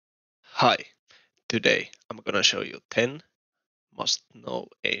Hi, today I'm gonna show you 10 must-know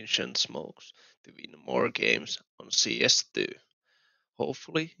ancient smokes to win more games on CS2.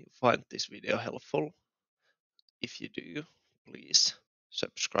 Hopefully you find this video helpful. If you do, please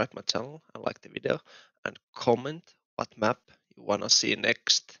subscribe my channel and like the video and comment what map you wanna see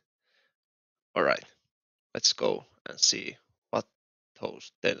next. Alright, let's go and see what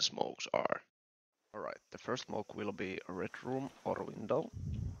those 10 smokes are. Alright, the first smoke will be a red room or window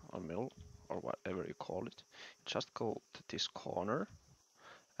or middle or whatever you call it. Just go to this corner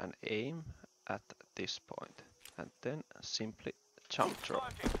and aim at this point and then simply jump throw.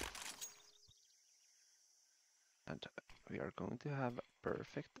 And we are going to have a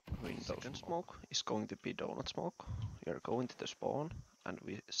perfect window. Second smoke is going to be donut smoke. We are going to the spawn and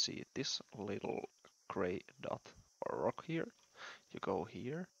we see this little gray dot or rock here. You go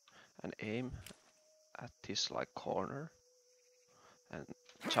here and aim at this like corner and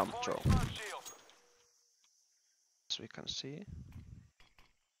jump throw. As we can see,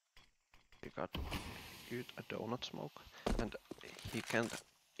 we got good a donut smoke and he can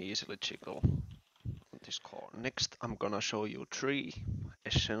easily jiggle this corner. Next I'm gonna show you 3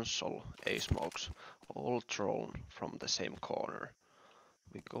 essential A smokes, all thrown from the same corner.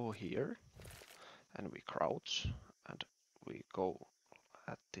 We go here and we crouch and we go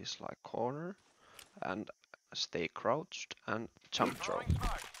at this like corner and stay crouched and jump throw.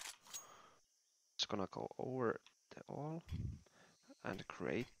 It's gonna go over the wall and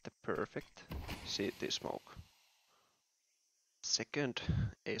create the perfect CT smoke. Second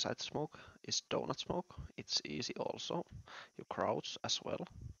A-side smoke is donut smoke. It's easy also. You crouch as well.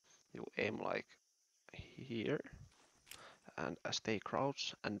 You aim like here and stay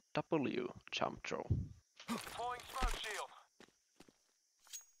crouched and W jump throw.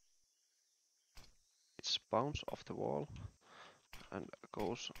 It bounces off the wall and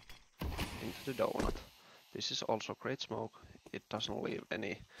goes into the donut. This is also great smoke. It doesn't leave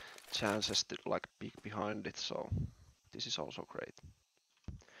any chances to like peek behind it, so this is also great.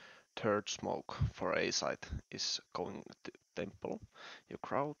 Third smoke for A side is going to Temple. You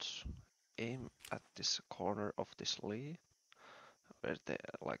crouch, aim at this corner of this Lee, where the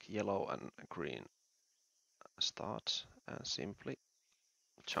like yellow and green starts, and simply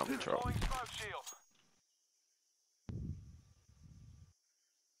jump throw.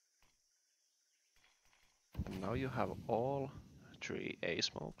 And now you have all 3 A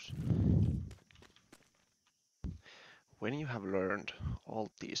smokes. When you have learned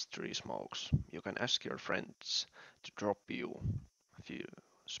all these 3 smokes, you can ask your friends to drop you a few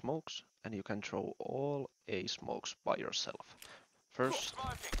smokes and you can throw all A smokes by yourself. First,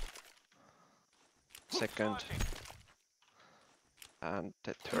 second, and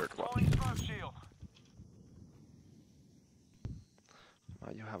the third one.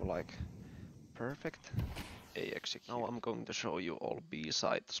 Now you have like perfect A execute. Now I'm going to show you all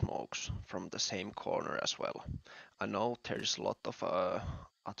B-side smokes from the same corner as well. I know there's a lot of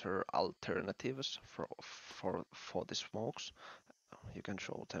other alternatives for the smokes. You can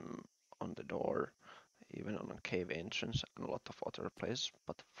show them on the door, even on a cave entrance and a lot of other places,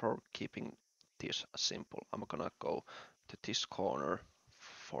 but for keeping this simple, I'm gonna go to this corner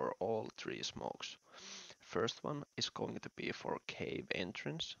for all 3 smokes. First one is going to be for cave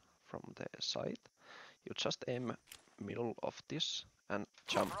entrance from the side. You just aim middle of this and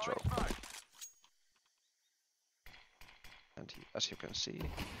jump throw. And as you can see,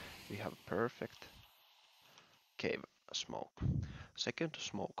 we have perfect cave smoke. Second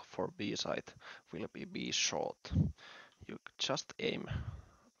smoke for B side will be B short. You just aim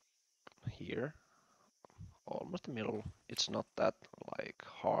here, almost the middle. It's not that like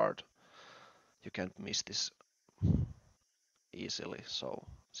hard. You can't miss this easily, so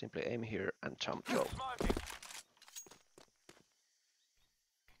simply aim here and jump throw.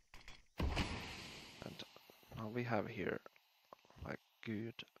 And now we have here like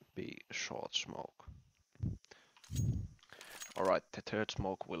good B short smoke. Alright, the third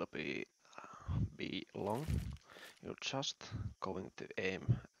smoke will be B long. You're just going to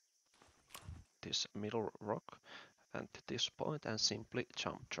aim this middle rock and to this point and simply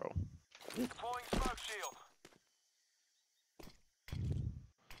jump throw.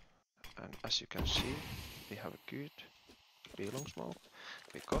 And as you can see, we have a good B long smoke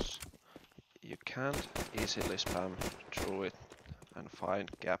because you can't easily spam through it and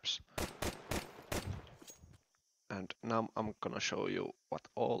find gaps. And now I'm gonna show you what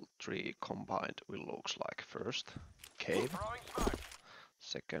all 3 combined will looks like. First, cave.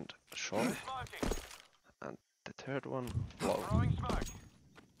 Second, short. And the third one, long.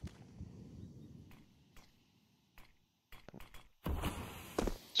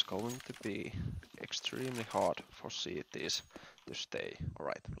 It's going to be extremely hard for CTs to stay.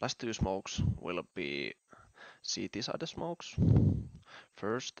 Alright, last two smokes will be CT side smokes.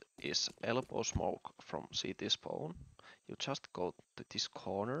 First is elbow smoke from CT spawn. You just go to this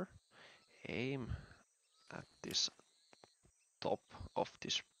corner, aim at this top of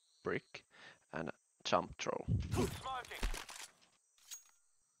this brick and jump throw.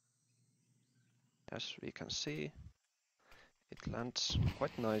 As we can see, it lands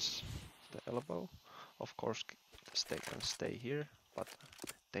quite nice, the elbow. Of course, they can stay here, but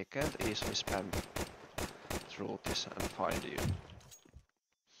they can't easily spam through this and find you.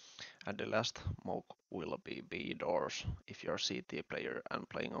 And the last smoke will be B doors. If you're a CT player and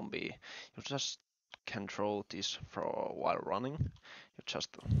playing on B, you just can throw this for a while running. You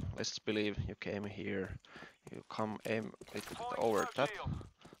just, let's believe you came here, you come aim a little bit over that,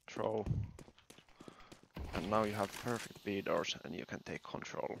 throw, and now you have perfect B doors and you can take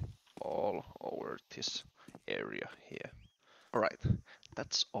control all over this area here. Alright,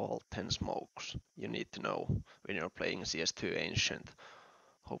 that's all 10 smokes you need to know when you're playing CS2 Ancient.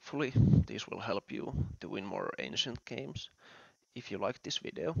 Hopefully this will help you to win more Ancient games. If you like this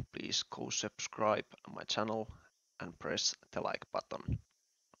video, please go subscribe my channel and press the like button.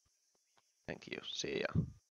 Thank you, see ya.